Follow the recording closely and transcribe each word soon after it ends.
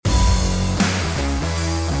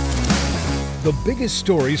The biggest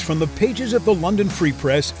stories from the pages of the London Free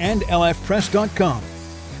Press and lfpress.com.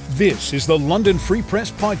 This is the London Free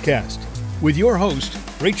Press Podcast with your host,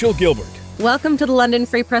 Rachel Gilbert. Welcome to the London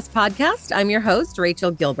Free Press Podcast. I'm your host,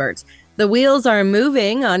 Rachel Gilbert. The wheels are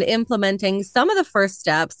moving on implementing some of the first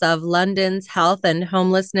steps of London's health and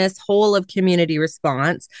homelessness whole of community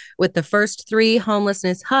response, with the first 3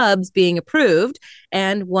 homelessness hubs being approved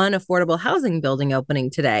and 1 affordable housing building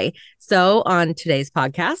opening today. So on today's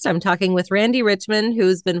podcast, I'm talking with Randy Richmond,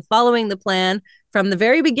 who's been following the plan from the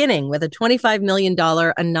very beginning with a $25 million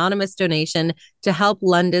anonymous donation to help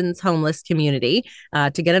London's homeless community,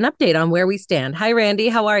 to get an update on where we stand. Hi, Randy.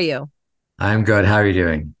 How are you? I'm good. How are you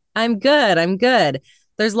doing? I'm good.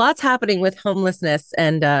 There's lots happening with homelessness,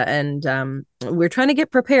 and we're trying to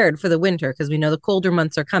get prepared for the winter because we know the colder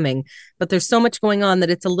months are coming, but there's so much going on that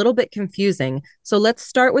it's a little bit confusing. So let's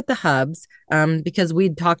start with the hubs, because we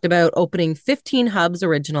talked about opening 15 hubs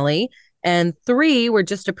originally, and 3 were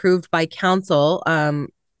just approved by council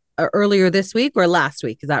earlier this week or last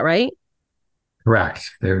week. Is that right?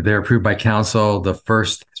 Correct. They're approved by council. The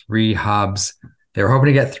first 3 hubs, they were hoping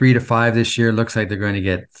to get 3 to 5 this year. Looks like they're going to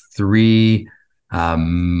get 3.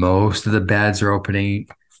 Most of the beds are opening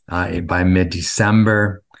by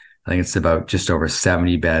mid-December. I think it's about just over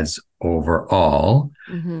 70 beds overall.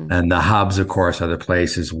 Mm-hmm. And the hubs, of course, are the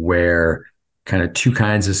places where kind of 2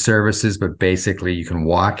 kinds of services, but basically you can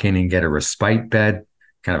walk in and get a respite bed,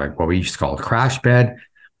 kind of like what we used to call a crash bed.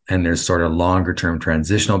 And there's sort of longer term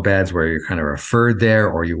transitional beds where you're kind of referred there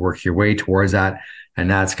or you work your way towards that. And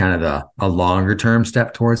that's kind of a longer term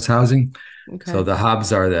step towards housing. Okay. So the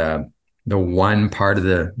hubs are the one part of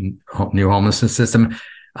the new homelessness system.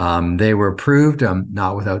 They were approved,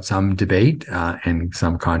 not without some debate and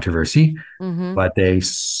some controversy, but they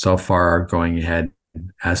so far are going ahead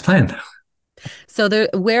as planned. So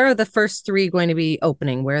where are the first 3 going to be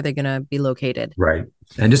opening? Where are they going to be located? Right.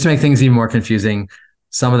 And just to make things even more confusing,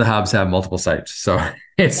 some of the hubs have multiple sites. So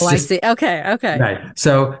it's I see. Okay. Right.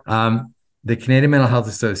 So the Canadian Mental Health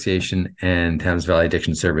Association and Thames Valley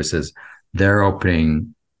Addiction Services, they're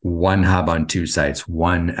opening 1 hub on 2 sites.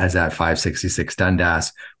 One is at 566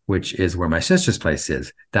 Dundas, which is where my sister's place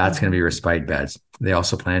is. That's going to be respite beds. They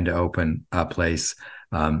also plan to open a place,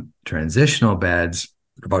 transitional beds,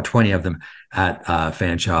 about 20 of them at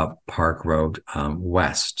Fanshawe Park Road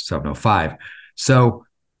West, 705. So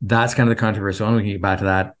that's kind of the controversial one. We can get back to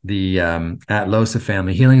that. The Atlosa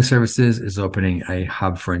Family Healing Services is opening a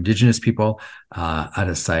hub for Indigenous people at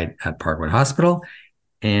a site at Parkwood Hospital.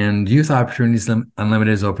 And Youth Opportunities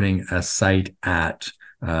Unlimited is opening a site at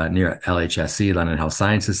near LHSC, London Health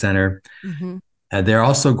Sciences Center. Mm-hmm. And they're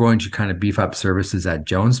also going to kind of beef up services at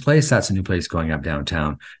Jones Place. That's a new place going up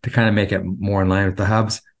downtown to kind of make it more in line with the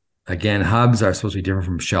hubs. Again, hubs are supposed to be different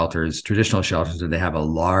from shelters, traditional shelters, and they have a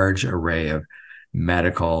large array of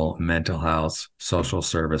medical, mental health, social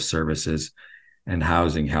services, and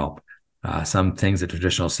housing help. Some things that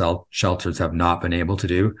traditional shelters have not been able to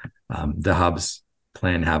do. The hubs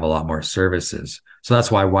plan to have a lot more services. So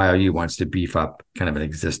that's why YOU wants to beef up kind of an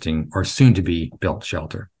existing or soon to be built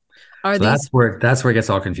shelter. That's where it gets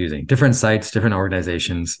all confusing. Different sites, different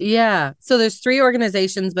organizations. Yeah. So there's 3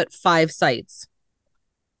 organizations, but 5 sites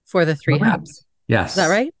for the 3 hubs. Yes. Is that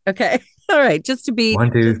right? Okay. All right. Just to be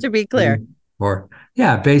clear. 3, 4.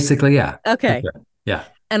 Yeah, basically, yeah. Okay. Yeah.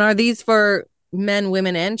 And are these for men,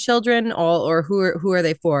 women, and children, or who are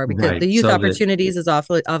they for? Because the Youth Opportunities is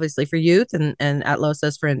obviously for youth, and Atlosa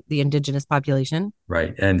is for the Indigenous population.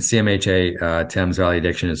 Right. And CMHA, Thames Valley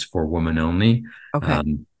Addiction, is for women only. Okay.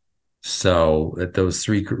 So those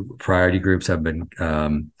 3 priority groups have been,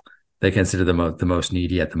 they consider the most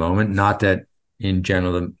needy at the moment. Not that in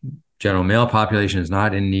general, the general male population is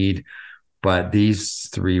not in need, but these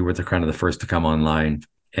 3 were the kind of the first to come online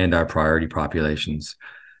and our priority populations.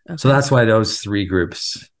 Okay. So that's why those 3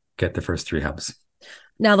 groups get the first 3 hubs.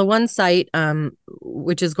 Now, the one site,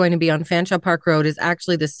 which is going to be on Fanshawe Park Road, is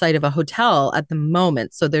actually the site of a hotel at the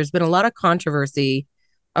moment. So there's been a lot of controversy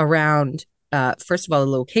around, first of all,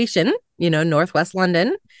 the location, Northwest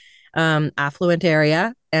London, affluent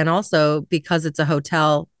area, and also because it's a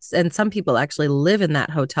hotel, and some people actually live in that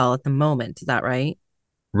hotel at the moment. Is that right?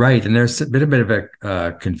 Right. And there's been a bit of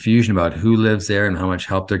a confusion about who lives there and how much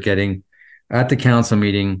help they're getting. At the council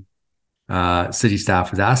meeting, city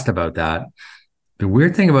staff was asked about that. The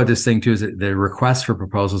weird thing about this thing, too, is that the request for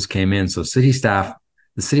proposals came in. So city staff,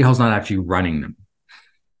 the city hall's not actually running them.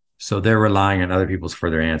 So they're relying on other people's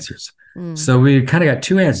further answers. So we kind of got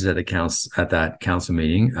 2 answers at that council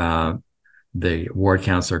meeting. The ward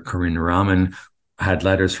councillor, Corinne Rahman, had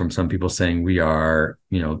letters from some people saying we are,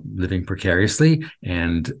 living precariously,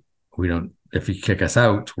 and we don't, if you kick us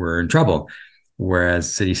out, we're in trouble.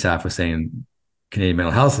 whereas city staff was saying, Canadian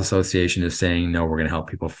Mental Health Association is saying, no, we're going to help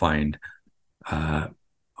people find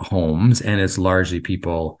homes, and it's largely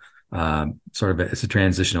people. It's a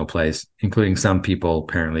transitional place, including some people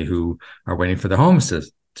apparently who are waiting for their homes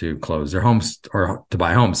to close their homes or to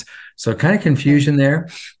buy homes. So kind of confusion there.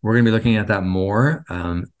 We're going to be looking at that more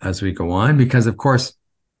as we go on, because of course,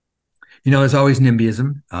 there's always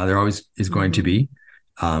NIMBYism. There always is going to be.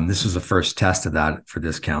 This was the first test of that for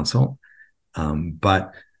this council.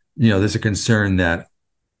 But there's a concern that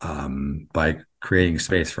by creating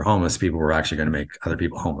space for homeless people, we're actually going to make other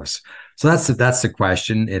people homeless. So that's the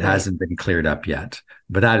question. It hasn't been cleared up yet,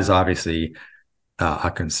 but that is obviously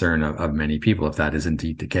a concern of many people if that is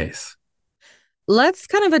indeed the case. Let's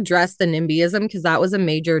kind of address the NIMBYism, because that was a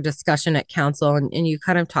major discussion at council, and you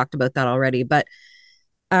kind of talked about that already. But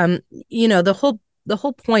the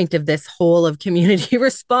whole point of this whole of community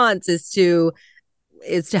response is to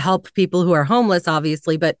help people who are homeless,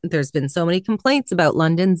 obviously, but there's been so many complaints about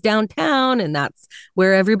London's downtown, and that's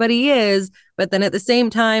where everybody is. But then at the same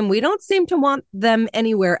time, we don't seem to want them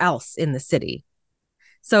anywhere else in the city.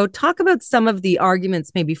 So talk about some of the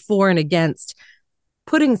arguments maybe for and against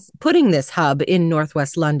putting this hub in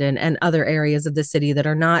Northwest London and other areas of the city that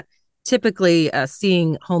are not typically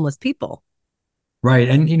seeing homeless people. Right.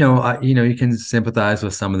 And, you can sympathize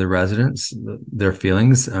with some of the residents, their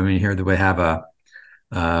feelings. I mean, here we have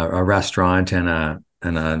a restaurant and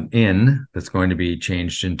an inn that's going to be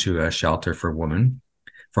changed into a shelter for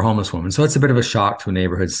homeless women. So it's a bit of a shock to a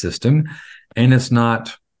neighborhood system, and it's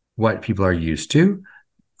not what people are used to.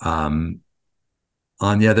 On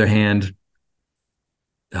the other hand,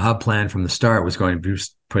 the hub plan from the start was going to be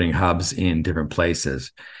putting hubs in different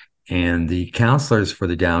places. And the councillors for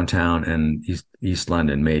the downtown and East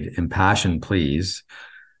London made impassioned pleas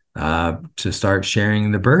to start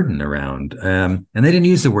sharing the burden around. And they didn't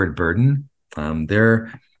use the word burden. They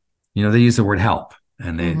use the word help.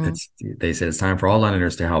 And they said it's time for all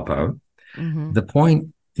Londoners to help out. Mm-hmm. The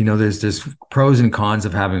point, there's pros and cons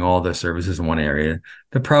of having all the services in one area.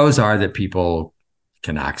 The pros are that people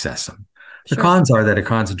can access them. The cons are that a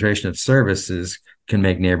concentration of services can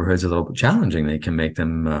make neighborhoods a little bit challenging. They can make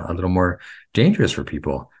them a little more dangerous for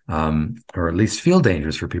people, or at least feel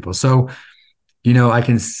dangerous for people. So, I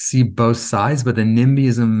can see both sides, but the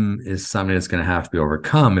NIMBYism is something that's going to have to be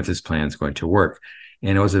overcome if this plan is going to work.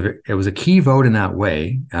 And it was a key vote in that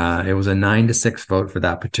way. It was a 9-6 vote for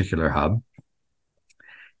that particular hub.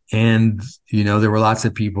 And, there were lots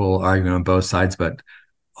of people arguing on both sides, but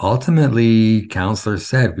ultimately, councillors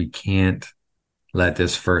said we can't let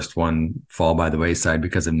this first one fall by the wayside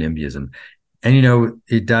because of NIMBYism. And,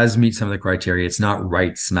 it does meet some of the criteria. It's not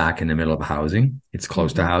right smack in the middle of housing. It's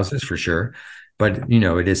close to houses for sure. But,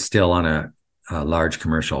 it is still on a large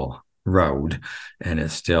commercial road, and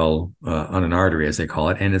it's still on an artery, as they call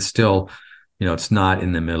it. And it's still, it's not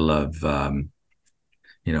in the middle of,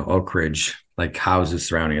 Oak Ridge, like houses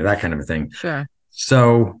surrounding it, that kind of a thing. Sure.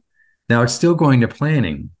 So now it's still going to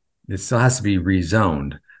planning. It still has to be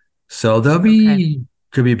rezoned. So could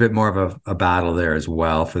be a bit more of a battle there as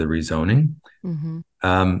well for the rezoning. Mm-hmm.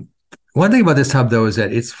 One thing about this hub, though, is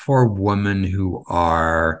that it's for women who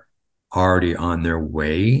are already on their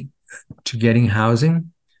way to getting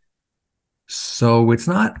housing. So it's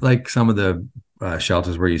not like some of the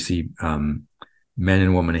shelters where you see men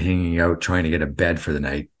and women hanging out trying to get a bed for the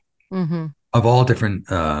night, of all different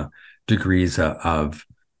degrees of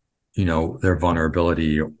their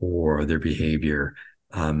vulnerability or their behavior.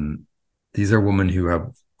 These are women who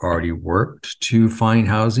have already worked to find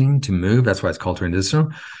housing, to move. That's why it's called transitional.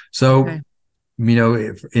 So,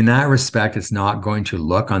 in that respect, it's not going to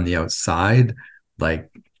look on the outside like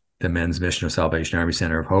the Men's Mission or Salvation Army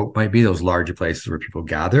Center of Hope might be, those larger places where people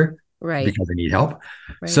gather because they need help.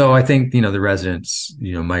 Right. So I think, the residents,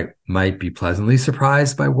 might be pleasantly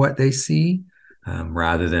surprised by what they see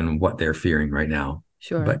rather than what they're fearing right now.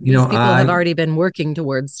 Sure. But, these people have already been working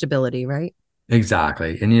towards stability, right?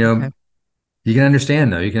 Exactly. And, you can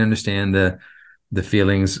understand, though. You can understand the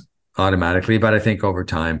feelings automatically, but I think over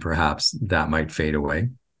time, perhaps that might fade away.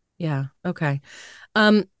 Yeah. Okay.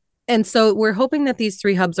 And so we're hoping that these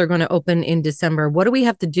 3 hubs are going to open in December. What do we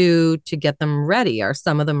have to do to get them ready? Are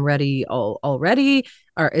some of them ready already?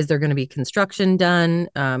 Or is there going to be construction done?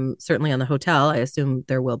 Certainly on the hotel, I assume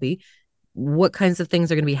there will be. What kinds of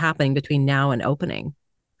things are going to be happening between now and opening?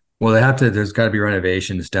 Well, there's got to be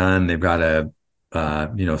renovations done. They've got to,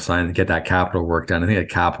 get that capital work done. I think the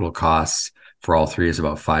capital costs for all 3 is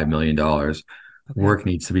about $5 million. Okay. Work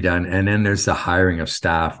needs to be done. And then there's the hiring of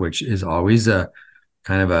staff, which is always a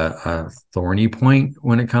kind of a thorny point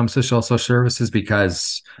when it comes to social services,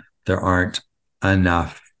 because there aren't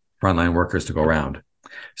enough frontline workers to go around.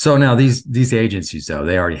 So now these agencies, though,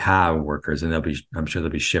 they already have workers, and I'm sure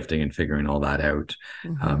they'll be shifting and figuring all that out,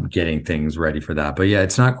 getting things ready for that. But yeah,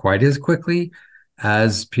 it's not quite as quickly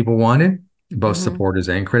as people wanted. Both supporters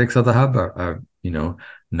and critics of the hub are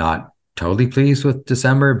not totally pleased with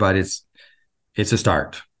December, but it's a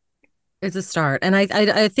start. It's a start. And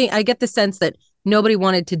I think I get the sense that nobody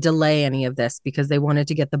wanted to delay any of this because they wanted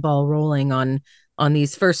to get the ball rolling on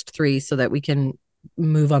these first three so that we can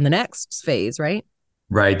move on the next phase, right?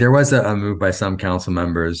 Right. There was a move by some council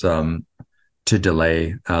members to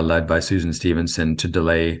delay, led by Susan Stevenson, to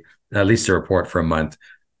delay at least a report for a month.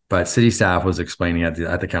 But city staff was explaining at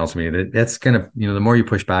the council meeting that that's going to, the more you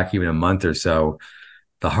push back even a month or so,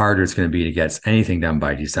 the harder it's going to be to get anything done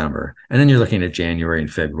by December. And then you're looking at January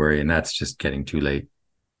and February, and that's just getting too late.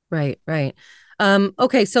 Right.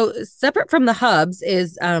 Okay, so separate from the hubs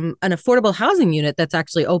is an affordable housing unit that's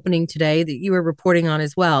actually opening today that you were reporting on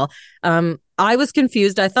as well. I was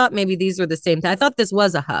confused. I thought maybe these were the same thing. I thought this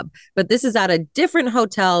was a hub, but this is at a different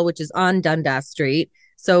hotel, which is on Dundas Street.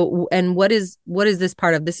 So, and what is this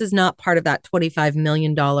part of? This is not part of that $25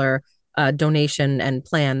 million donation and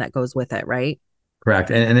plan that goes with it, right?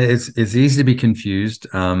 Correct. And it's easy to be confused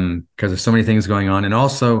because there's so many things going on. And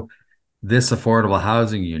also, this affordable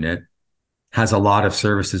housing unit has a lot of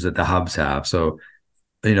services that the hubs have. So,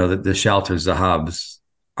 the shelters, the hubs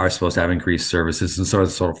are supposed to have increased services, and so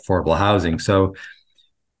is sort of affordable housing. So,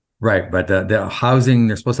 right. But the housing,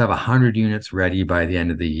 they're supposed to have 100 units ready by the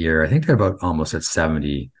end of the year. I think they're about almost at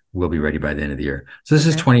 70 will be ready by the end of the year. So this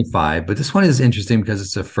is 25, but this one is interesting because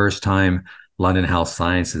it's the first time London Health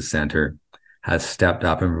Sciences Centre has stepped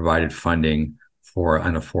up and provided funding for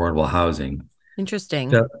an affordable housing. Interesting.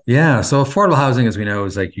 So affordable housing, as we know,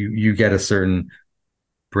 is like you get a certain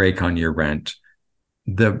break on your rent.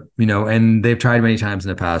 And they've tried many times in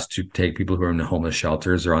the past to take people who are in the homeless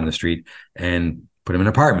shelters or on the street and put them in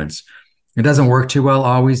apartments. It doesn't work too well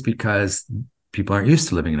always because people aren't used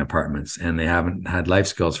to living in apartments and they haven't had life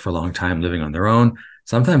skills for a long time living on their own.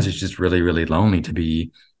 Sometimes it's just really, really lonely to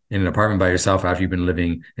be in an apartment by yourself after you've been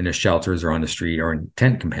living in the shelters or on the street or in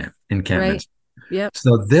tent encampments. Right. Yep.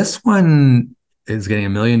 So this one is getting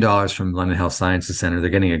 $1 million from London Health Sciences Centre. They're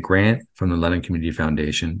getting a grant from the London Community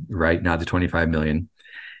Foundation, right? Not the $25 million.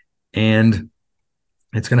 And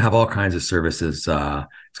it's going to have all kinds of services. It's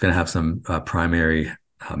going to have some primary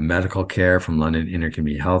medical care from London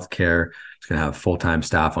Intercommunity Health Care. It's going to have full-time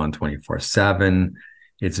staff on 24/7.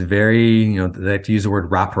 It's very, they like to use the word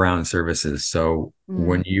wraparound services. So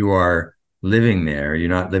when you are living there, you're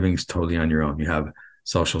not living totally on your own. You have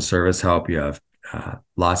social service help. You have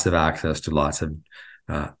lots of access to lots of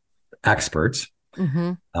experts.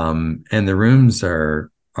 And the rooms are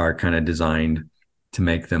kind of designed to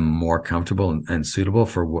make them more comfortable and suitable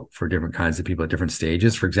for different kinds of people at different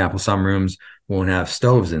stages. For example, some rooms won't have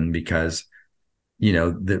stoves in because,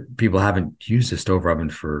 the people haven't used a stove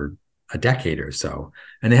oven for a decade or so,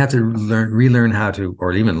 and they have to relearn how to,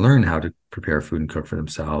 or even learn how to prepare food and cook for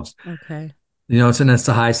themselves. Okay. It's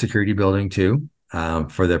a high security building too,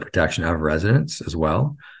 for the protection of residents as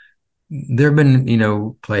well. There have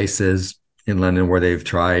been, places in London where they've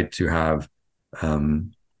tried to have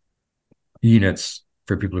units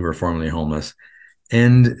for people who were formerly homeless,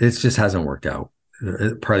 and it just hasn't worked out.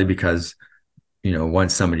 Partly because,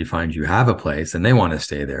 once somebody finds you have a place and they want to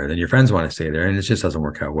stay there, then your friends want to stay there, and it just doesn't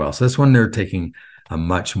work out well. So this one, they're taking a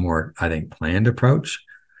much more, I think, planned approach.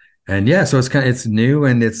 And so it's new,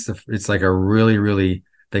 and it's like a really, really,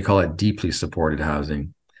 they call it deeply supported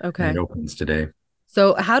housing. Okay. And it opens today.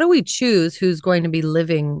 So how do we choose who's going to be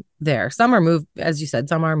living there? Some are as you said,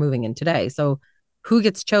 some are moving in today. So who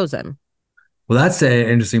gets chosen? Well, that's an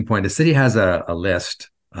interesting point. The city has a list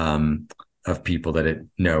of people that it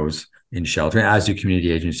knows in shelter, as do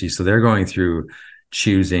community agencies. So they're going through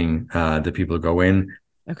choosing the people who go in.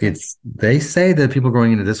 Okay. They say that people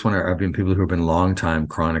going into this one have been people who have been long time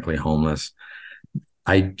chronically homeless.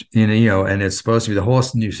 And it's supposed to be, the whole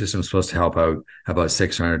new system is supposed to help out about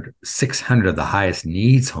 600 of the highest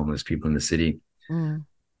needs homeless people in the city.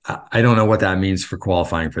 I don't know what that means for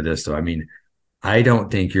qualifying for this, though. I mean, I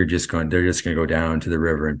don't think they're just going to go down to the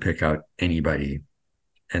river and pick out anybody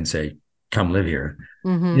and say, come live here.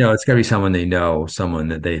 It's got to be someone they know, someone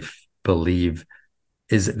that they believe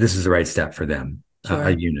this is the right step for them, sure.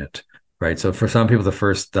 A unit, right? So for some people,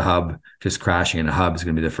 the hub, just crashing in a hub is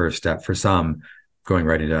going to be the first step. For some, going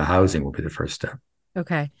right into a housing will be the first step.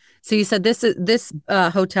 Okay. So you said this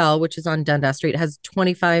hotel, which is on Dundas Street, has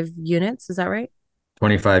 25 units. Is that right?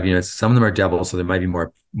 25 units. Some of them are double, so there might be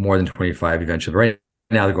more than 25 eventually. Right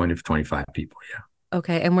now, they're going to 25 people. Yeah.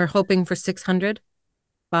 Okay. And we're hoping for 600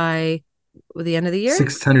 by With the end of the year?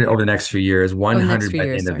 600 over the next few years, Oh, the next 100 few by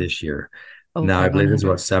the years, end of sorry. this year. Now, Okay, I believe there's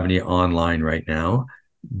 100. about 70 online right now.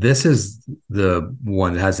 This is the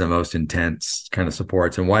one that has the most intense kind of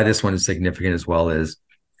supports. And why this one is significant as well is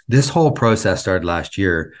this whole process started last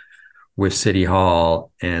year with City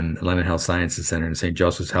Hall and London Health Sciences Center and St.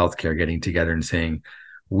 Joseph's Healthcare getting together and saying,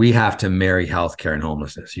 we have to marry healthcare and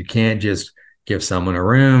homelessness. You can't just give someone a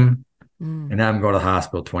room and have them go to the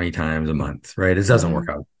hospital 20 times a month, right? It doesn't work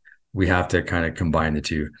out. We have to kind of combine the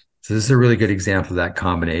two. So this is a really good example of that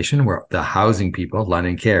combination where the housing people,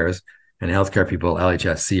 London Cares, and healthcare people,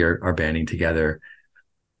 LHSC, are banding together.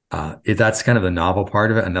 That's kind of the novel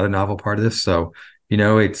part of it. Another novel part of this. So,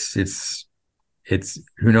 it's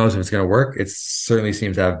who knows if it's going to work. It certainly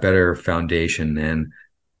seems to have better foundation than,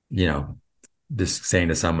 just saying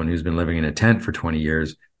to someone who's been living in a tent for 20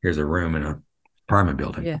 years, here's a room in an apartment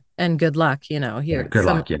building. Yeah. And good luck, here. Yeah, good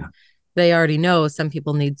luck. Yeah. They already know some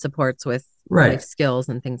people need supports with life skills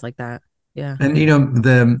and things like that. Yeah. And,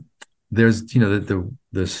 there's,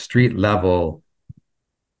 the street level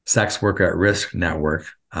sex worker at risk network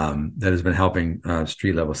that has been helping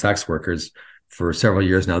street level sex workers for several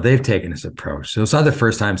years now. They've taken this approach. So it's not the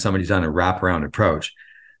first time somebody's done a wraparound approach,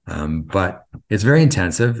 but it's very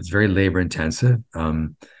intensive. It's very labor intensive.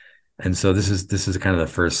 And so this is kind of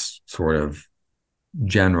the first sort of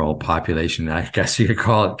general population, I guess you could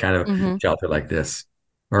call it, kind of shelter like this,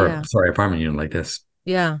 or apartment unit like this.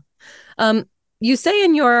 Yeah. You say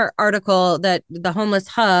in your article that the homeless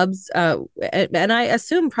hubs, and I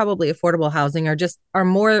assume probably affordable housing, are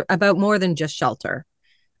more than just shelter.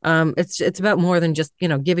 It's about more than just,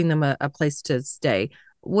 giving them a place to stay.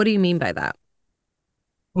 What do you mean by that?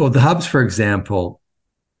 Well, the hubs, for example,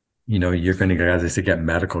 you're going to, as I said, get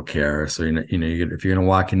medical care. So, if you're going to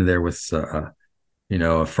walk into there with,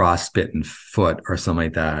 a frostbitten foot or something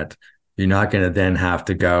like that, you're not going to then have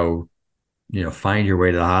to go, find your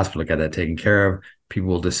way to the hospital, get that taken care of. People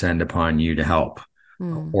will descend upon you to help,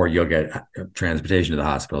 or you'll get transportation to the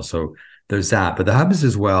hospital. So there's that. But the hubs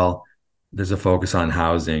as well, there's a focus on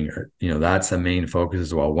housing. That's a main focus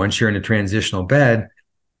as well. Once you're in a transitional bed,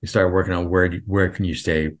 you start working on where can you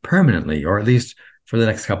stay permanently, or at least for the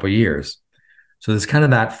next couple of years. So there's kind of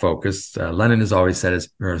that focus. London has always said has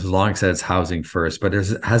long said it's housing first, but there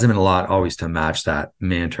hasn't been a lot always to match that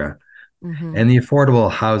mantra. And the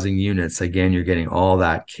affordable housing units, again, you're getting all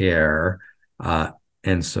that care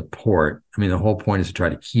and support. I mean, the whole point is to try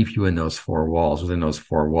to keep you in those four walls, within those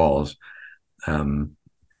four walls. Have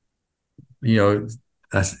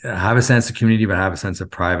a sense of community, but have a sense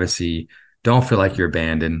of privacy. Don't feel like you're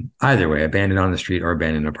abandoned either way, abandoned on the street or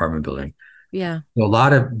abandoned in an apartment building. Yeah. So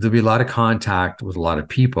there'll be a lot of contact with a lot of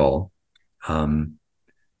people. And,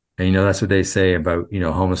 that's what they say about,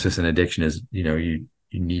 homelessness and addiction is, you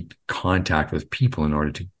need contact with people in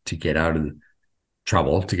order to get out of the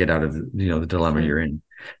trouble, to get out of the dilemma you're in.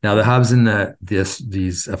 Now, the hubs in these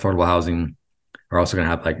affordable housing are also going to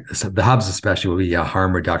have the hubs especially will be a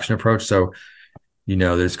harm reduction approach. So,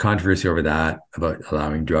 there's controversy over that about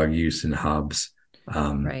allowing drug use in hubs.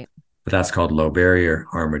 But that's called low barrier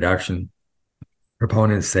harm reduction.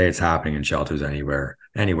 Proponents say it's happening in shelters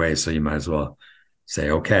anyway, so you might as well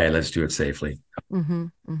say, okay, let's do it safely.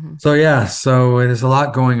 So there's a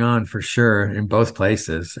lot going on for sure in both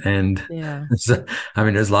places. And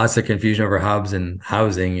there's lots of confusion over hubs and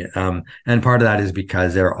housing. And part of that is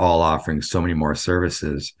because they're all offering so many more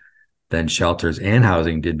services than shelters and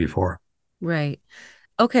housing did before. Right.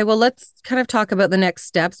 Okay, well, let's kind of talk about the next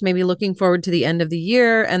steps, maybe looking forward to the end of the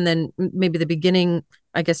year and then maybe the beginning,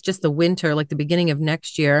 I guess just the winter, like the beginning of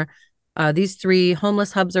next year. These 3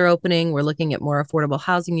 homeless hubs are opening. We're looking at more affordable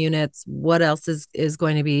housing units. What else is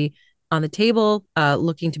going to be on the table,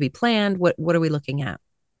 looking to be planned? What are we looking at?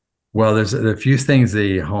 Well, there's a few things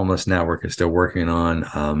the homeless network is still working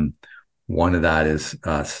on. One of that is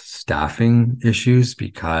staffing issues,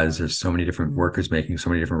 because there's so many different workers making so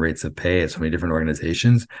many different rates of pay at so many different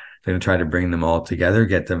organizations. They're going to try to bring them all together,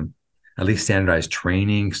 get them at least standardized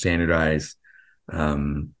training, standardized,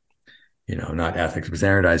 not ethics, but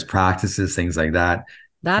standardized practices, things like that.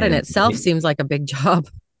 That in itself seems like a big job.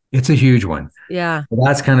 It's a huge one. Yeah. But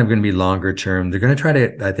that's kind of going to be longer term. They're going to try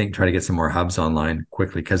to get some more hubs online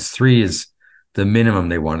quickly, because 3 is the minimum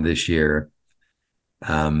they wanted this year.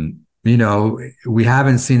 We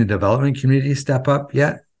haven't seen the development community step up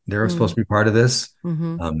yet. They're supposed to be part of this.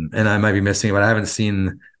 And I might be missing it, but I haven't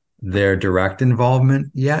seen their direct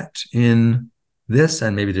involvement yet in this.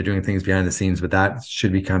 And maybe they're doing things behind the scenes, but that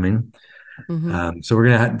should be coming. So we're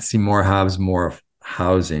going to have to see more hubs, more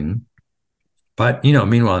housing. But,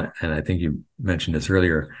 meanwhile, and I think you mentioned this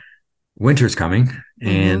earlier, winter's coming,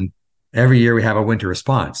 and every year we have a winter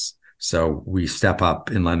response. So we step up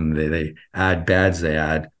in London. They add beds, they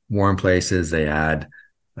add warm places, they add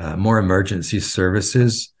more emergency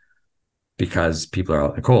services because people are out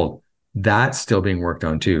in the cold. That's still being worked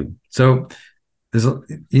on too. So there's,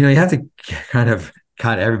 you have to kind of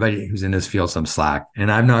cut everybody who's in this field some slack.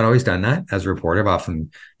 And I've not always done that as a reporter. I've often,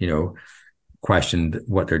 questioned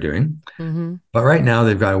what they're doing. Mm-hmm. But right now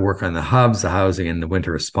they've got to work on the hubs, the housing, and the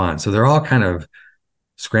winter response. So they're all kind of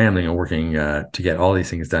scrambling and working to get all these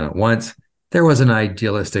things done at once. There was an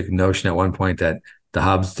idealistic notion at one point that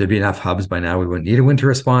there'd be enough hubs by now. We wouldn't need a winter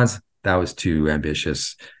response. That was too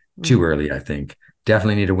ambitious, too early, I think.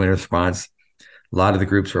 Definitely need a winter response. A lot of the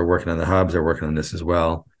groups who are working on the hubs are working on this as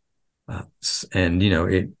well. And,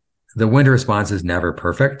 the winter response is never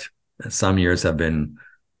perfect. Some years have been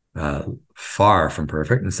far from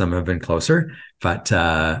perfect and some have been closer. But,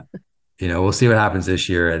 we'll see what happens this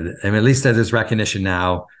year. I mean, at least there's recognition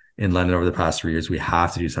now in London over the past 3 years, we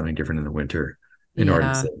have to do something different in the winter in order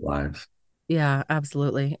to save lives. Yeah,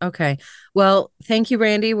 absolutely. Okay. Well, thank you,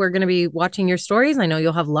 Randy. We're going to be watching your stories. I know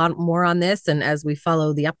you'll have a lot more on this, and as we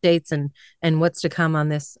follow the updates and what's to come on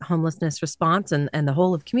this homelessness response and the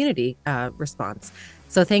whole of community response.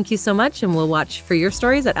 So thank you so much, and we'll watch for your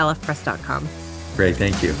stories at lfpress.com. Great.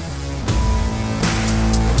 Thank you.